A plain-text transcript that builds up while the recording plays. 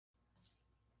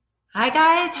Hi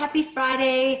guys, happy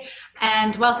Friday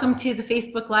and welcome to the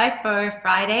Facebook Live for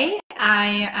Friday.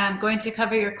 I am going to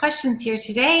cover your questions here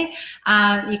today.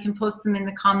 You can post them in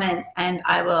the comments and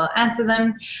I will answer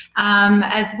them.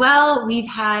 As well, we've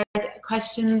had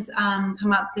questions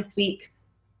come up this week.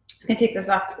 I'm just going to take this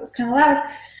off because it's kind of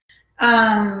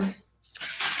loud.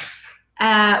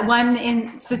 One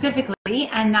in specifically,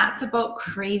 and that's about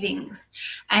cravings.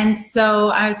 And so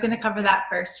I was going to cover that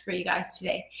first for you guys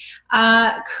today.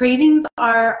 Cravings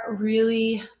are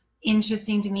really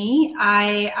interesting to me.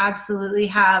 I absolutely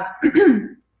have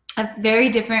a very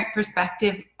different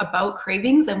perspective about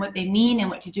cravings and what they mean and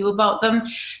what to do about them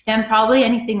than probably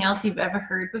anything else you've ever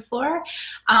heard before.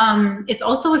 It's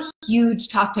also a huge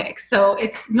topic, so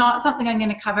it's not something I'm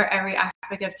going to cover every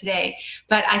aspect of today,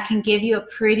 but I can give you a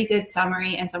pretty good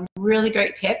summary and some really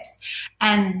great tips.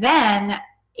 And then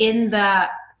in the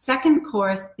second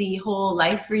course, the whole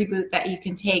life reboot that you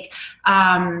can take,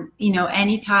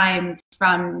 anytime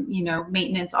from,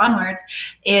 maintenance onwards,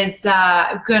 is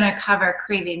going to cover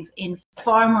cravings in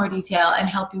far more detail and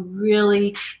help you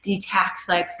really detect,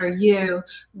 like, for you,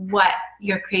 what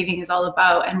your craving is all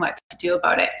about and what to do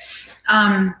about it.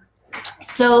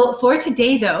 So for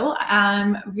today, though,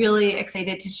 I'm really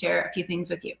excited to share a few things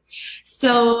with you.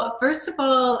 So first of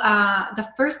all, the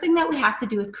first thing that we have to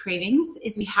do with cravings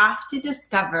is we have to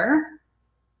discover,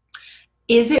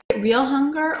 is it real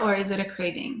hunger or is it a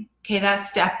craving? Okay, that's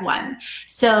step one.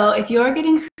 So if you're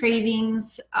getting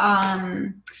cravings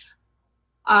on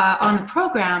the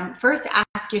program, first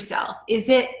ask yourself, is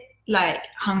it like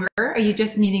hunger? Are you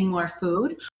just needing more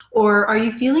food? Or are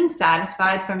you feeling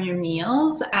satisfied from your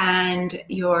meals and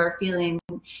you're feeling,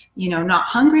 not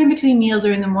hungry in between meals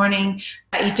or in the morning,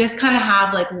 but you just kind of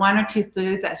have like one or two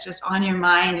foods that's just on your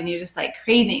mind and you're just like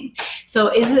craving? So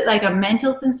is it like a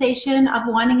mental sensation of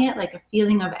wanting it, like a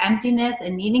feeling of emptiness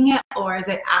and needing it? Or is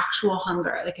it actual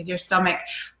hunger? Like, is your stomach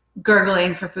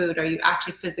gurgling for food? Are you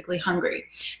actually physically hungry?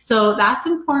 So that's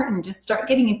important. Just start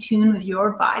getting in tune with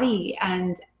your body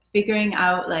and figuring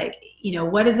out, like,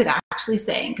 what is it actually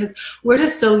saying? Because we're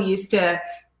just so used to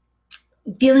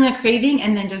feeling a craving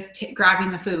and then just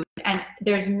grabbing the food, and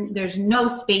there's no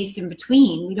space in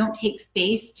between. We don't take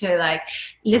space to like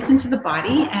listen to the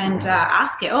body and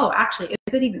ask it, oh, actually,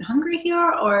 is it even hungry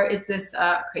here, or is this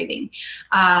craving,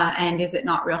 and is it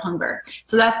not real hunger?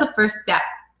 So that's the first step.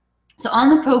 So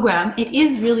on the program, it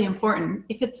is really important.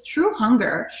 If it's true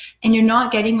hunger and you're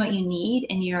not getting what you need,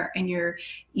 and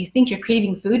you think you're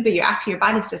craving food, but your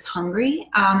body's just hungry,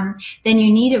 then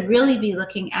you need to really be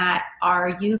looking at,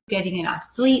 are you getting enough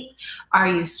sleep? Are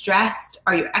you stressed?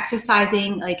 Are you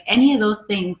exercising? Like, any of those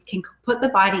things can put the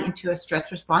body into a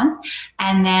stress response,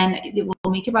 and then it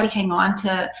will make your body hang on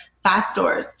to fat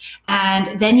stores,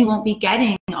 and then you won't be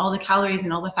getting all the calories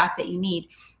and all the fat that you need.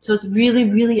 So it's really,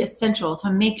 really essential to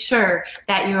make sure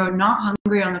that you're not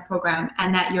hungry on the program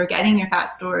and that you're getting your fat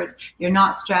stores, you're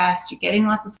not stressed, you're getting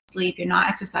lots of sleep, you're not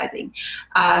exercising,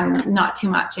 not too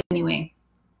much anyway.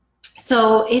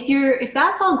 So if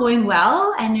that's all going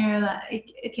well and you're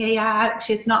like, okay, yeah,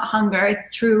 actually it's not hunger, it's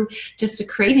true, just a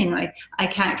craving, like I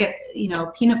can't get,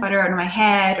 peanut butter out of my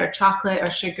head, or chocolate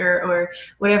or sugar or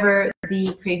whatever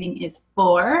the craving is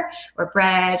for, or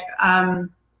bread,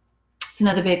 it's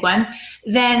another big one,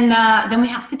 then we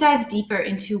have to dive deeper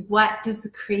into what does the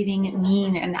craving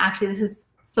mean. And actually this is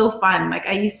so fun. Like,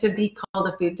 I used to be called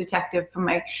a food detective for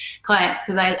my clients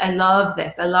because I love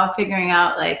this. I love figuring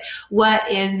out, like,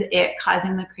 what is it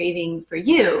causing the craving for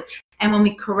you? And when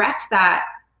we correct that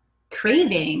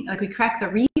craving, like we correct the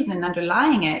reason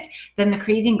underlying it, then the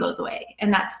craving goes away.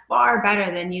 And that's far better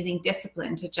than using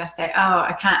discipline to just say, oh,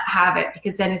 I can't have it.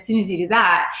 Because then as soon as you do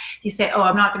that, you say, oh,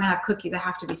 I'm not going to have cookies, I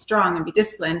have to be strong and be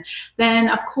disciplined. Then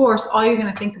of course, all you're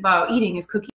going to think about eating is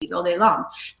cookies all day long.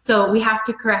 So we have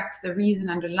to correct the reason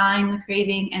underlying the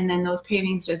craving, and then those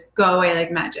cravings just go away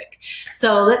like magic.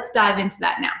 So let's dive into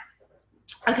that now.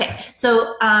 Okay,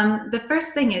 so the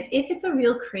first thing is, if it's a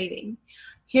real craving,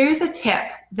 here's a tip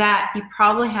that you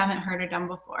probably haven't heard or done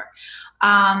before.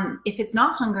 If it's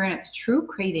not hunger and it's true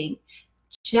craving,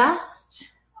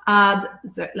 just observe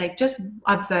it,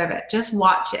 just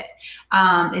watch it,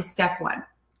 is step one.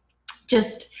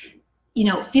 Just,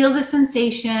 feel the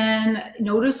sensation,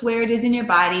 notice where it is in your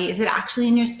body. Is it actually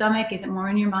in your stomach? Is it more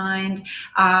in your mind?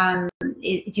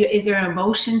 Is there an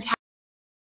emotion?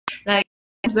 Like,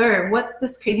 observe, what's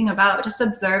this craving about? Just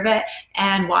observe it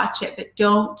and watch it, but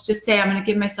don't just say, I'm going to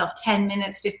give myself 10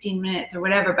 minutes, 15 minutes or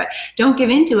whatever, but don't give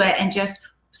into it, and just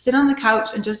sit on the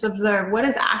couch and just observe what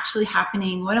is actually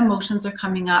happening, what emotions are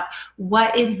coming up,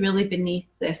 what is really beneath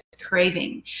this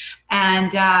craving.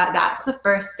 And that's the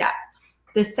first step.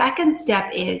 the second step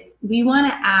is we want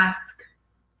to ask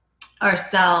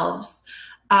ourselves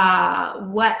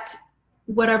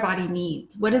what our body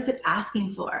needs. What is it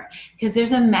asking for? Because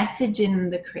there's a message in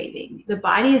the craving. The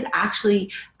body is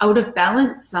actually out of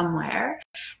balance somewhere,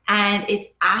 and it's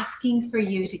asking for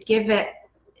you to give it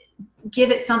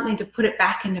something to put it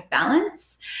back into balance.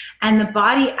 And the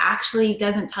body actually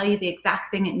doesn't tell you the exact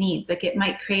thing it needs. Like, it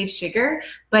might crave sugar,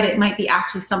 but it might be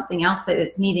actually something else that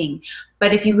it's needing.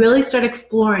 But if you really start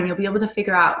exploring, you'll be able to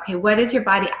figure out, okay, what is your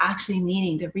body actually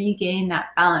needing to regain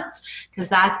that balance? Because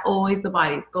that's always the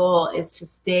body's goal, is to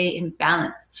stay in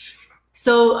balance.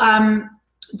 So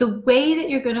the way that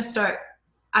you're going to start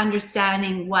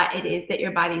understanding what it is that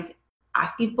your body's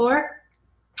asking for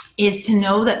is to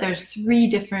know that there's 3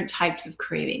 different types of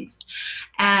cravings,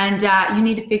 and you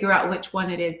need to figure out which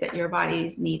one it is that your body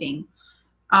is needing.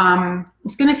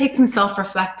 It's going to take some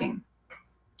self-reflecting.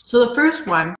 So the first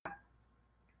one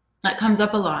that comes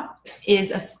up a lot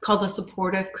is called a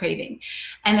supportive craving,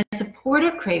 and a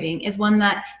supportive craving is one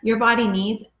that your body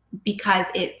needs because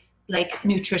it's like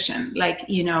nutrition. Like,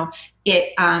 you know,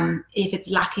 if it's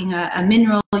lacking a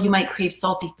mineral, you might crave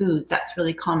salty foods. That's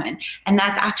really common, and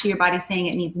that's actually your body saying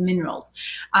it needs minerals.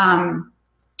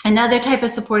 Another type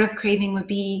of supportive craving would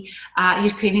be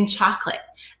you're craving chocolate.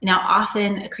 Now,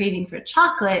 often a craving for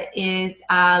chocolate is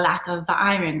a lack of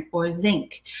iron or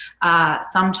zinc.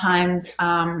 Sometimes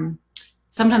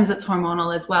it's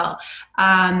hormonal as well.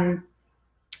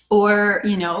 Or,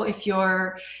 you know, if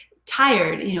you're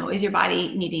tired, you know, is your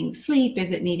body needing sleep?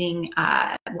 Is it needing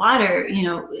water? You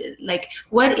know, like,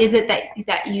 what is it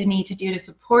that you need to do to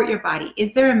support your body?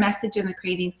 Is there a message in the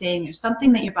craving saying there's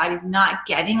something that your body's not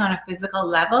getting on a physical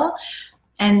level?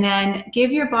 And then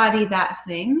give your body that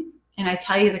thing, and I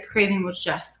tell you, the craving will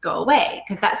just go away,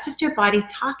 because that's just your body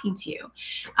talking to you.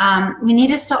 We need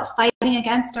to stop fighting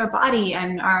against our body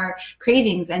and our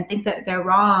cravings and think that they're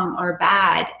wrong or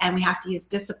bad, and we have to use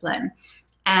discipline.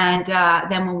 And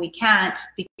then when we can't,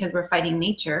 because we're fighting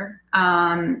nature,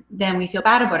 then we feel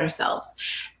bad about ourselves.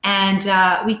 And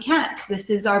we can't.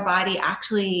 This is our body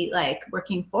actually like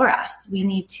working for us. We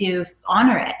need to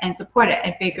honor it and support it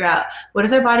and figure out, what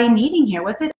is our body needing here?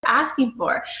 What's it asking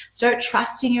for? Start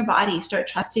trusting your body. Start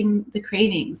trusting the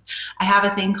cravings. I have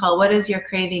a thing called, what is your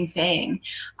craving saying?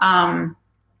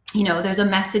 You know, there's a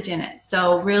message in it.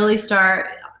 So really start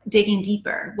digging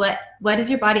deeper. What is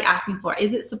your body asking for?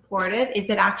 Is it supportive? Is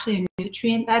it actually a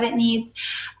nutrient that it needs?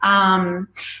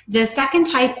 The second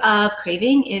type of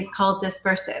craving is called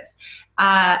dispersive.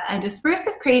 A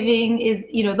dispersive craving is,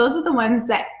 you know, those are the ones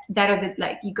that are the,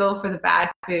 like, you go for the bad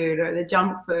food or the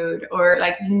junk food, or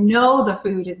like, you know, the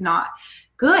food is not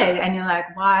good and you're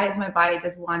like, why is my body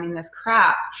just wanting this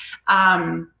crap?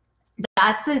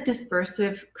 That's a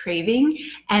dispersive craving,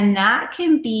 and that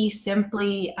can be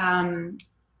simply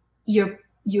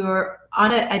you're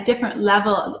on a different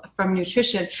level from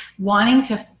nutrition, wanting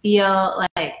to feel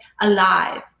like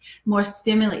alive, more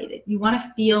stimulated. You want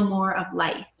to feel more of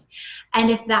life.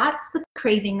 And if that's the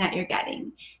craving that you're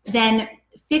getting, then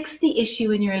fix the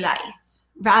issue in your life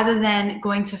rather than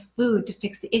going to food to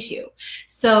fix the issue.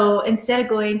 So instead of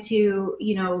going to,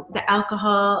 you know, the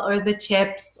alcohol or the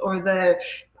chips or the,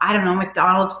 I don't know,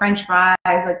 McDonald's French fries,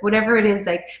 like whatever it is,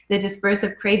 like the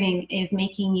dispersive craving is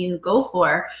making you go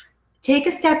for, take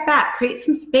a step back, create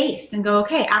some space and go,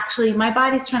 okay, actually my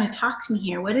body's trying to talk to me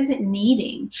here. What is it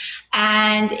needing?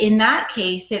 And in that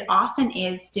case, it often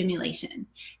is stimulation.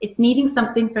 It's needing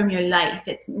something from your life.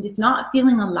 It's not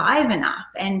feeling alive enough.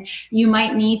 And you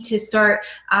might need to start,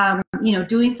 you know,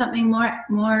 doing something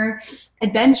more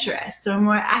adventurous or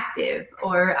more active,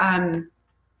 or,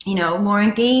 you know, more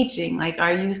engaging. Like,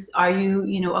 are you,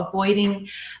 you know, avoiding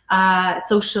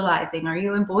socializing? Are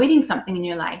you avoiding something in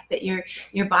your life that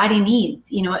your body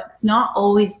needs? You know, it's not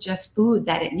always just food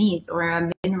that it needs, or a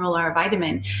mineral or a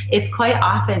vitamin. It's quite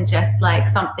often just like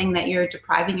something that you're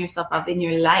depriving yourself of in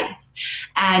your life.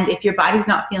 And if your body's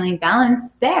not feeling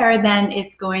balanced there, then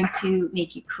it's going to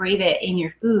make you crave it in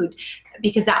your food,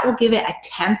 because that will give it a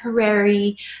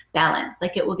temporary balance.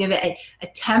 Like, it will give it a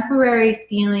temporary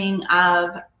feeling of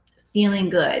feeling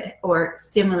good or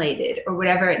stimulated or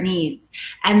whatever it needs.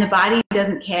 And the body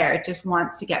doesn't care. It just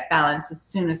wants to get balanced as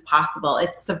soon as possible.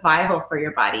 It's survival for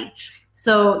your body.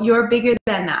 So you're bigger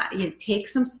than that. You take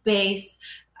some space,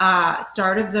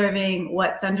 start observing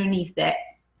what's underneath it,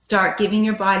 start giving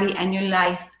your body and your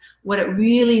life what it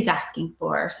really is asking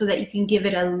for, so that you can give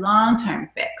it a long-term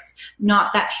fix,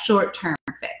 not that short-term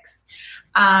fix.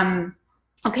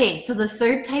 Okay, so the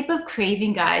third type of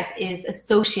craving, guys, is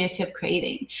associative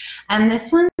craving. And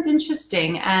this one's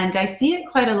interesting, and I see it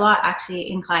quite a lot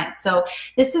actually in clients. So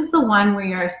this is the one where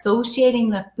you're associating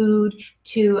the food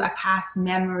to a past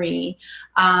memory.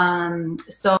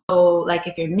 So like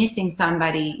if you're missing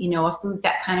somebody, you know, a food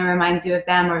that kind of reminds you of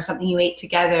them, or something you ate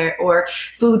together, or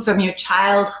food from your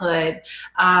childhood.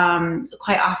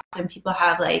 Quite often people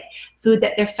have like food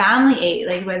that their family ate,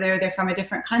 like whether they're from a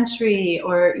different country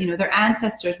or, you know, their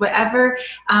ancestors, whatever,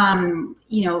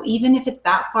 you know, even if it's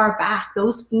that far back,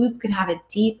 those foods can have a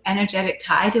deep energetic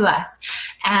tie to us.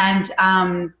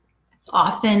 And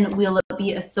often we'll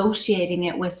be associating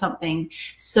it with something.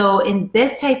 So in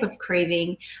this type of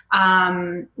craving,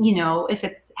 you know, if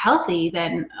it's healthy,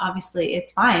 then obviously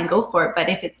it's fine, go for it. But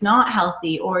if it's not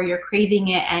healthy, or you're craving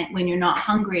it and when you're not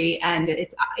hungry and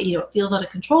it's, you know, it feels out of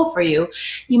control for you,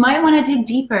 you might want to dig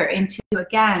deeper into,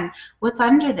 again, what's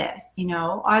under this. You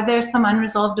know, are there some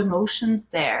unresolved emotions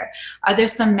there? Are there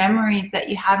some memories that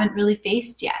you haven't really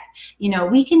faced yet? You know,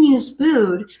 we can use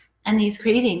food and these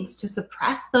cravings to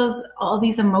suppress all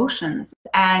these emotions,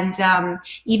 and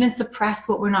even suppress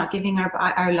what we're not giving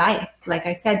our life. Like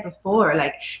I said before,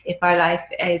 like if our life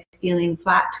is feeling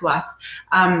flat to us,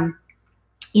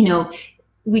 you know,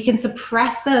 we can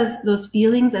suppress those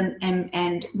feelings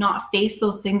and not face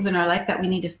those things in our life that we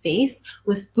need to face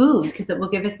with food, because it will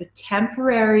give us a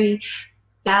temporary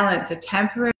balance, a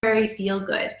temporary feel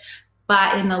good.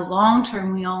 But in the long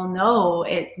term, we all know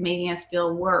it's making us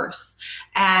feel worse,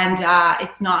 and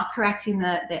it's not correcting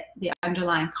the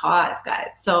underlying cause,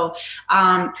 guys. So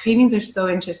cravings are so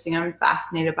interesting. I'm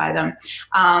fascinated by them.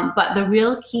 But the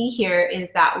real key here is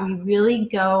that we really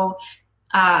go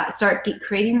start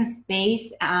creating the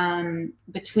space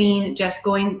between just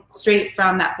going straight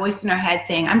from that voice in our head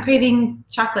saying, I'm craving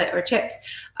chocolate or chips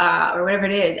or whatever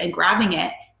it is, and grabbing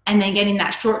it, and then getting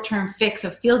that short-term fix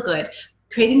of feel good.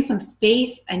 Creating some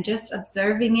space and just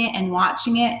observing it and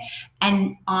watching it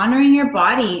and honoring your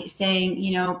body, saying,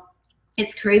 you know,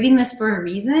 it's craving this for a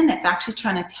reason. It's actually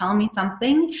trying to tell me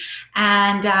something.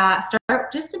 And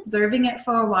start just observing it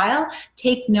for a while.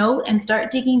 Take note and start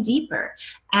digging deeper.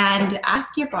 And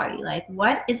ask your body, like,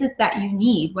 what is it that you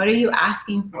need? What are you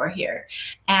asking for here?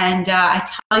 And I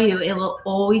tell you, it will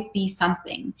always be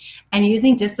something. And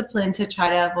using discipline to try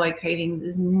to avoid cravings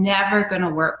is never going to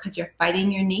work, because you're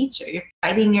fighting your nature. You're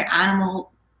fighting your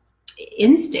animal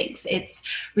instincts. It's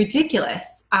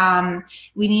ridiculous.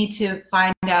 We need to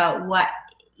find out what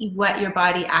your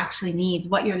body actually needs,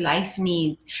 what your life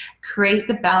needs, create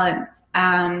the balance,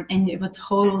 and it will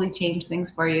totally change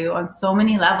things for you on so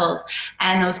many levels,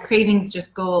 and those cravings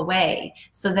just go away.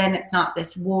 So then it's not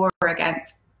this war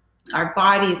against our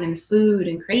bodies and food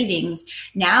and cravings.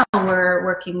 Now we're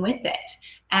working with it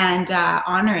and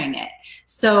honoring it.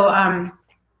 So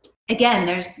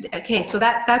again, so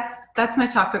that's my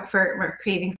topic for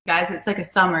cravings, guys. It's like a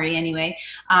summary anyway.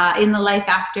 In the Life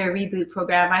After Reboot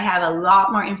program, I have a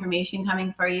lot more information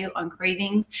coming for you on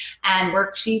cravings and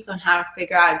worksheets on how to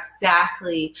figure out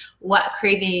exactly what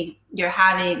craving you're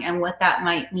having and what that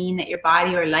might mean that your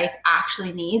body or life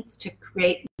actually needs to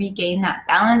regain that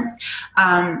balance.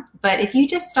 But if you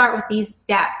just start with these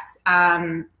steps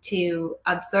to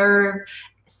observe,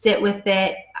 sit with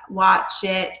it, watch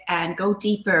it, and go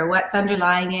deeper, what's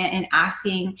underlying it, and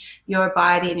asking your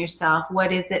body and yourself,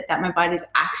 what is it that my body is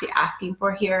actually asking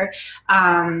for here?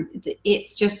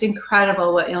 It's just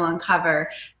incredible what you'll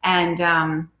uncover,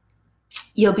 and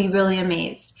you'll be really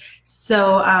amazed.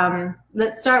 So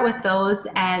let's start with those,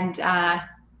 and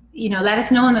you know, let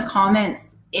us know in the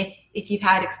comments if you've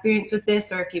had experience with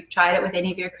this, or if you've tried it with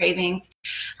any of your cravings.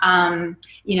 You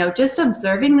know, just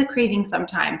observing the craving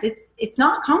sometimes, it's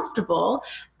not comfortable,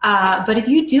 but if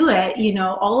you do it, you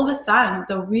know, all of a sudden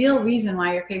the real reason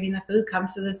why you're craving the food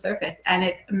comes to the surface, and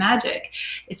it's magic.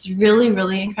 It's really,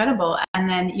 really incredible. And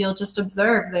then you'll just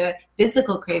observe the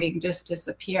physical craving just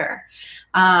disappear.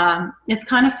 It's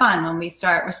kind of fun when we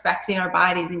start respecting our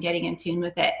bodies and getting in tune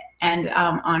with it and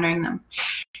honoring them.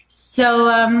 So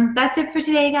that's it for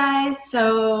today, guys.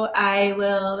 So I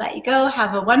will let you go.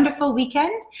 Have a wonderful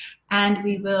weekend, and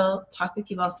we will talk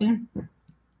with you all soon.